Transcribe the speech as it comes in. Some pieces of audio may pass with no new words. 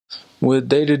With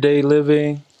day-to-day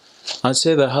living, I'd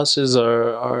say the houses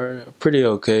are pretty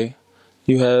okay.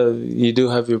 You do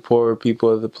have your poorer people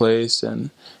of the place,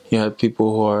 and you have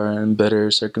people who are in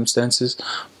better circumstances.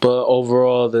 But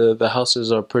overall, the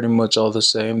houses are pretty much all the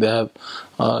same. They have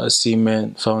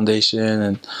cement foundation,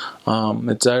 and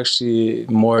it's actually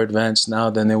more advanced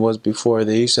now than it was before.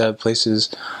 They used to have places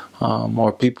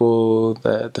or people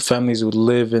that the families would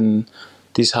live in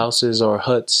these houses or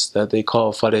huts that they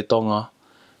call Tonga.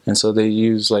 And so they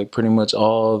used like pretty much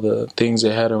all the things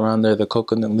they had around there, the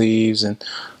coconut leaves and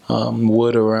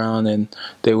wood around, and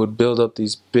they would build up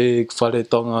these big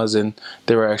tongas, and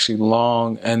they were actually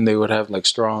long, and they would have like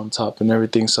straw on top and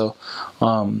everything. So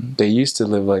they used to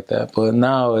live like that, but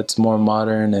now it's more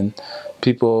modern, and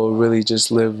people really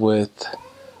just live with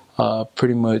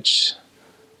pretty much.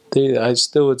 I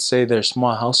still would say they're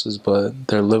small houses, but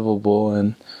they're livable,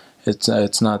 and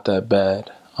it's not that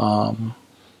bad.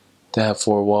 They have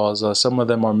four walls. Some of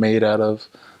them are made out of,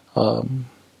 I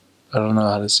don't know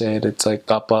how to say it. It's like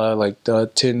kapa, like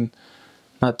tin,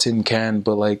 not tin can,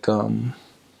 but like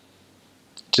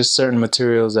just certain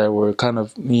materials that were kind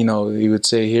of, you would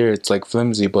say here it's like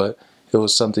flimsy, but it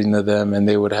was something to them, and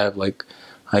they would have like,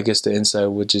 I guess the inside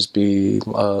would just be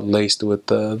laced with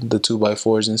the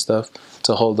 2x4s and stuff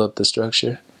to hold up the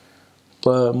structure.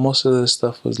 But most of the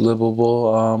stuff was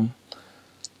livable.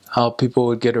 How people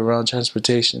would get around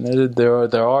transportation.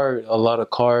 There are a lot of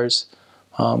cars.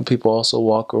 People also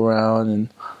walk around,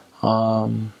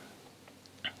 and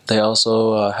they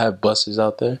also have buses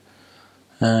out there.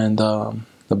 And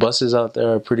the buses out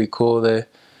there are pretty cool. They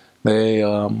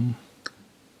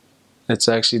it's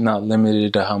actually not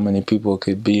limited to how many people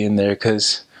could be in there,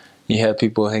 because you have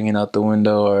people hanging out the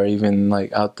window, or even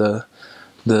like out the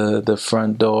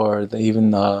front door.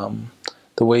 Even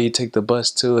the way you take the bus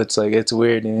too, it's like, it's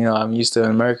weird. I'm used to in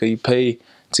America, you pay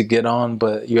to get on,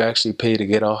 but you actually pay to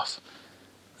get off.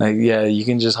 Like, yeah, you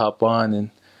can just hop on, and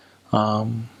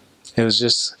it was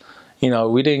just,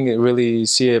 we didn't really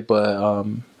see it, but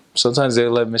sometimes they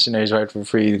let missionaries ride for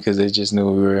free because they just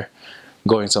knew we were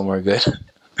going somewhere good.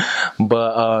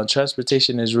 But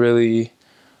transportation is really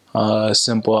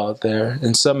simple out there.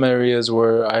 In some areas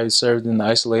where I served in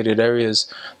isolated areas,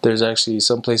 there's actually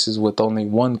some places with only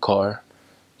one car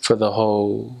for the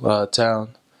whole town,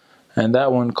 and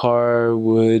that one car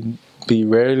would be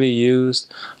rarely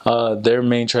used. Their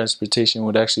main transportation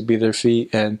would actually be their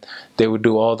feet, and they would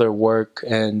do all their work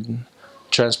and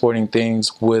transporting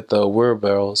things with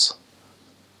wheelbarrows.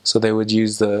 So they would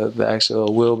use the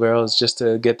actual wheelbarrows just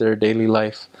to get their daily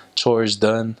life chores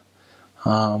done.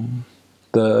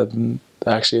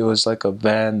 Actually, it was like a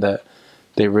van that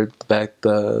they ripped back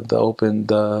the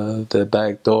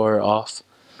back door off,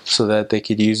 so that they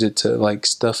could use it to like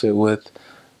stuff it with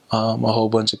a whole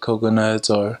bunch of coconuts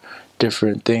or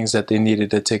different things that they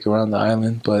needed to take around the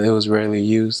island, but it was rarely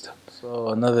used. So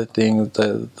another thing,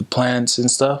 the plants and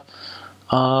stuff.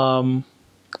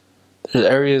 There's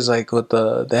areas like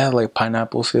they have like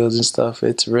pineapple fields and stuff.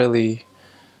 It's really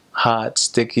hot,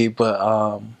 sticky, but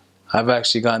I've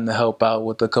actually gotten to help out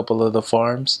with a couple of the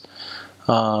farms.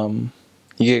 You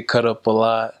get cut up a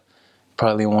lot.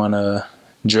 Probably want to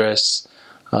dress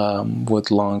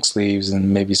with long sleeves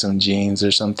and maybe some jeans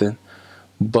or something.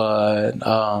 But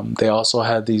they also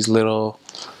have these little.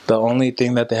 The only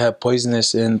thing that they have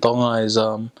poisonous in Tonga is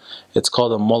it's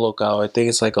called a molokau. I think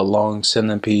it's like a long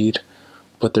centipede,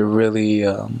 but they're really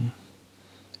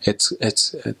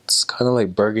it's kind of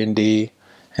like burgundy,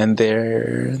 and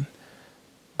they're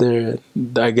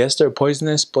I guess they're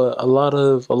poisonous, but a lot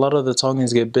of the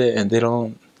Tongans get bit and they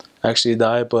don't actually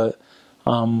die, but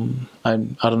I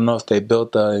don't know if they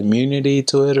built the immunity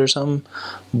to it or something,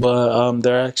 but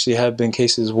there actually have been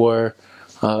cases where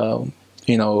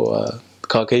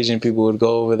Caucasian people would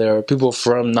go over there, or people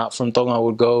not from Tonga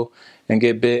would go and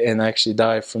get bit and actually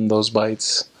die from those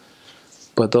bites.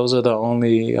 But those are the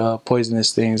only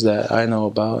poisonous things that I know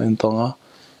about in Tonga,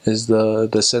 is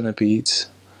the centipedes.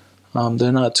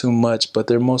 They're not too much, but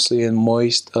they're mostly in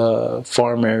moist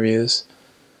farm areas.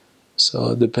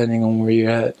 So depending on where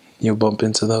you're at, you'll bump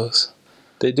into those.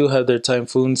 They do have their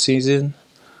typhoon season.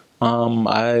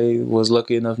 I was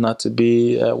lucky enough not to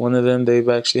be at one of them. They've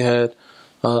actually had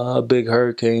a big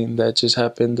hurricane that just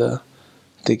happened. I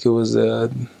think it was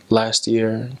last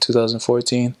year,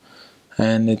 2014,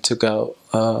 and it took out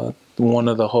one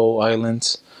of the whole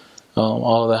islands.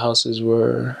 All the houses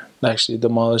were actually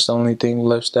demolished. The only thing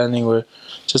left standing were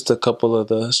just a couple of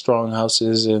the strong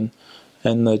houses and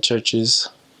the churches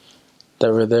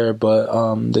that were there.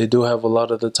 But they do have a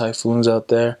lot of the typhoons out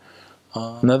there.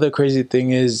 Another crazy thing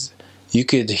is you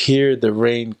could hear the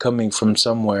rain coming from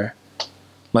somewhere.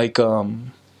 Like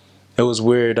it it was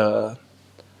weird.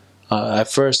 At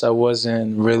first, I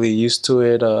wasn't really used to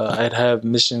it. I'd have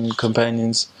mission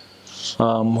companions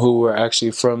who were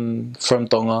actually from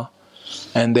Tonga,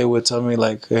 and they would tell me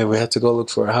like, "Hey, we had to go look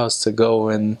for a house to go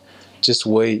and just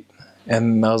wait."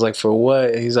 And I was like, "For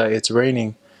what?" He's like, "It's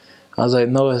raining." I was like,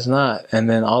 "No, it's not." And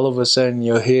then all of a sudden,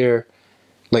 you'll hear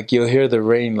the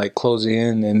rain like closing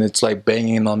in, and it's like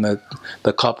banging on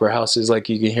the copper houses. Like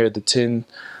you can hear the tin,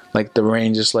 like the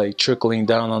rain just like trickling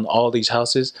down on all these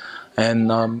houses.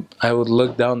 And I would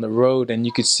look down the road, and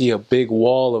you could see a big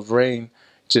wall of rain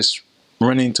just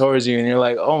running towards you, and you're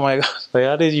like, "Oh my gosh, like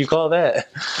how did you call that?"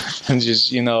 And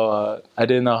just I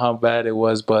didn't know how bad it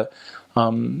was, but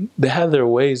they have their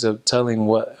ways of telling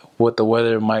what the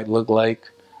weather might look like,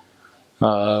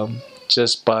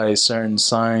 just by certain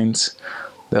signs.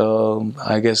 They'll,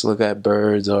 I guess, look at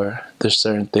birds, or there's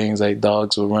certain things like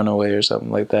dogs will run away or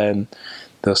something like that, and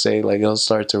they'll say like it'll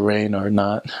start to rain or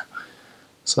not.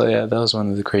 So yeah, that was one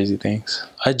of the crazy things.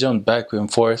 I jumped back and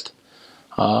forth.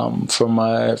 For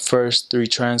my first 3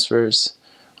 transfers,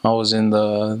 I was in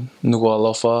the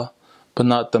Nuku'alofa, but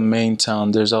not the main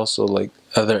town. There's also like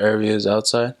other areas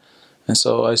outside. And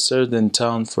so I served in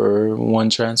town for 1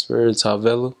 transfer, it's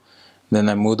Havelu. Then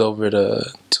I moved over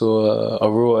to a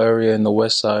rural area in the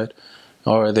west side,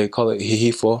 or they call it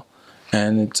Hihifo.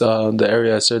 And it's the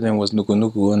area I served in was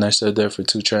Nuku, and I served there for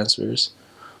 2 transfers.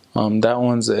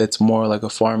 It's more like a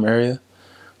farm area.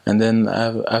 And then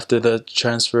after the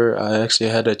transfer, I actually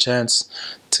had a chance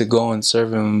to go and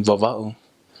serve in Vava'u.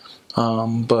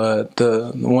 But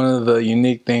one of the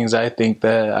unique things I think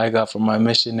that I got from my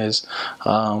mission is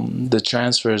the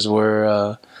transfers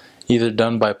were either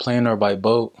done by plane or by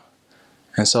boat.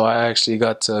 And so I actually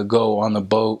got to go on a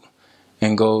boat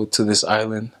and go to this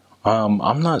island.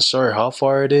 I'm not sure how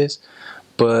far it is,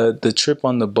 but the trip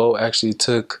on the boat actually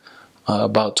took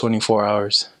about 24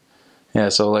 hours. Yeah,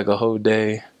 so like a whole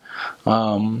day.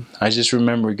 I just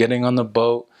remember getting on the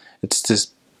boat. It's this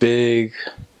big,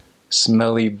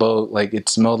 smelly boat. Like it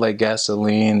smelled like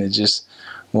gasoline. It just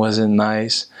wasn't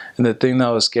nice. And the thing that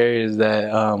was scary is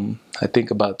that I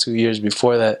think about 2 years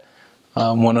before that,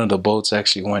 one of the boats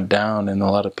actually went down, and a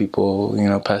lot of people,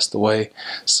 passed away.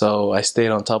 So I stayed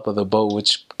on top of the boat,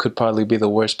 which could probably be the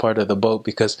worst part of the boat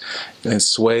because it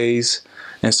sways.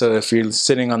 And so if you're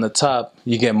sitting on the top,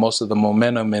 you get most of the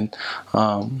momentum. And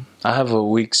I have a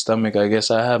weak stomach, I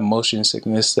guess. I have motion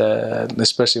sickness, that,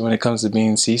 especially when it comes to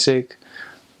being seasick.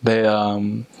 They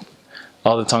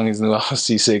all the Tongans knew I was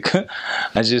seasick.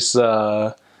 I just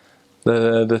the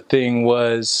thing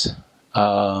was.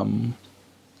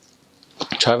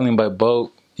 Traveling by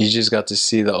boat, you just got to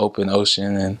see the open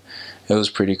ocean, and it was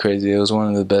pretty crazy. It was one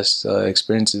of the best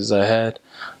experiences I had.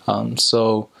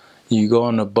 So you go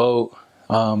on a boat.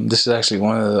 This is actually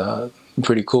one of the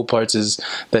pretty cool parts, is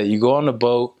that you go on a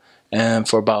boat, and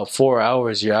for about 4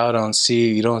 hours you're out on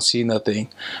sea. You don't see nothing,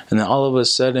 and then all of a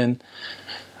sudden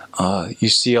you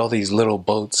see all these little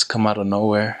boats come out of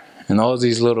nowhere. And all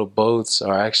these little boats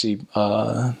are actually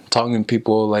Tongan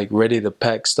people, like ready to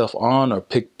pack stuff on or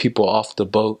pick people off the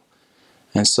boat.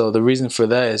 And so the reason for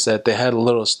that is that they had a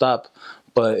little stop,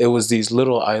 but it was these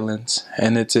little islands,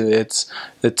 and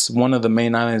it's one of the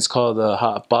main islands called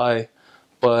Hot Bai.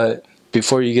 But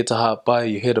before you get to Hot Bai,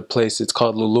 you hit a place, it's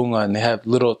called Lulunga, and they have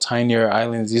little tinier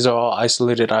islands. These are all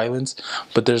isolated islands,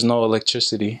 but there's no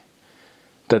electricity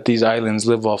that these islands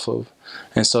live off of.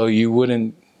 And so you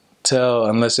wouldn't tell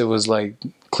unless it was like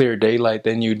clear daylight,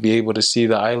 then you'd be able to see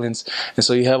the islands. And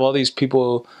so you have all these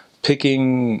people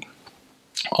picking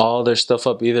all their stuff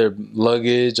up, either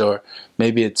luggage or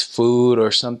maybe it's food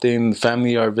or something.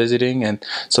 Family are visiting, and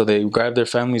so they grab their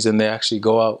families and they actually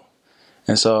go out.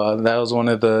 And so that was one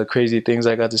of the crazy things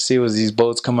I got to see, was these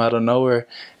boats come out of nowhere,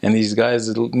 and these guys,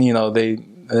 they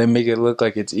make it look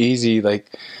like it's easy, like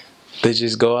they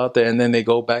just go out there and then they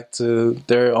go back to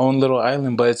their own little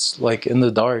island, but it's like in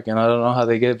the dark, and I don't know how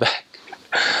they get back.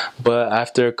 But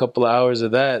after a couple of hours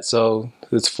of that, so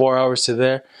it's 4 hours to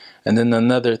there, and then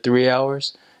another 3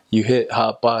 hours, you hit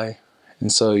Hot Bai.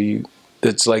 And so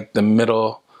it's like the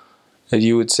middle,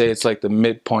 you would say it's like the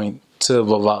midpoint to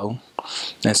Vava'u.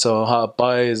 And so Hot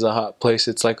Bai is a hot place.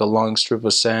 It's like a long strip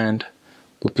of sand,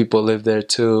 but people live there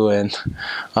too. And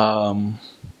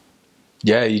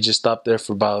yeah, you just stop there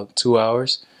for about 2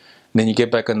 hours. Then you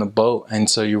get back on the boat, and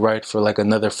so you ride for like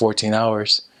another 14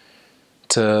 hours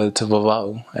to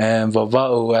Vava'u. And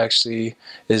Vava'u actually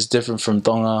is different from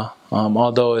Tonga.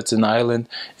 Although it's an island,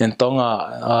 in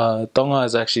Tonga, Tonga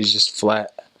is actually just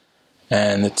flat.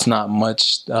 And it's not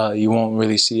much, you won't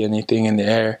really see anything in the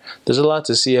air. There's a lot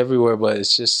to see everywhere, but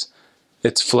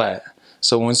it's flat.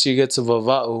 So once you get to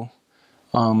Vava'u,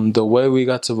 The way we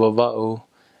got to Vava'u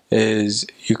is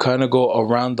you kind of go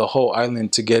around the whole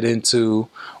island to get into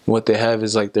what they have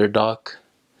is like their dock,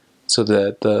 so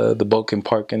that the boat can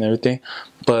park and everything.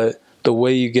 But the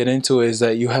way you get into it is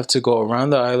that you have to go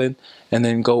around the island and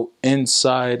then go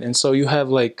inside, and so you have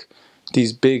like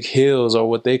these big hills, or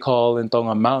what they call in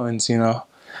Tonga mountains,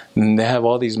 and they have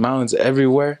all these mountains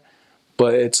everywhere.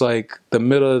 But it's like the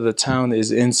middle of the town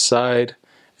is inside,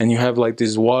 and you have like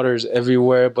these waters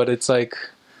everywhere. But it's like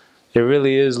it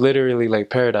really is literally like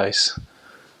paradise.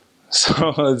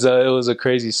 So it was a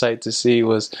crazy sight to see. It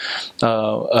was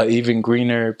a even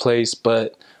greener place,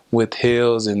 but with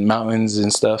hills and mountains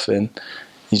and stuff, and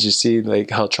you just see like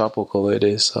how tropical it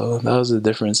is. So that was the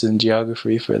difference in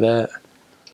geography for that.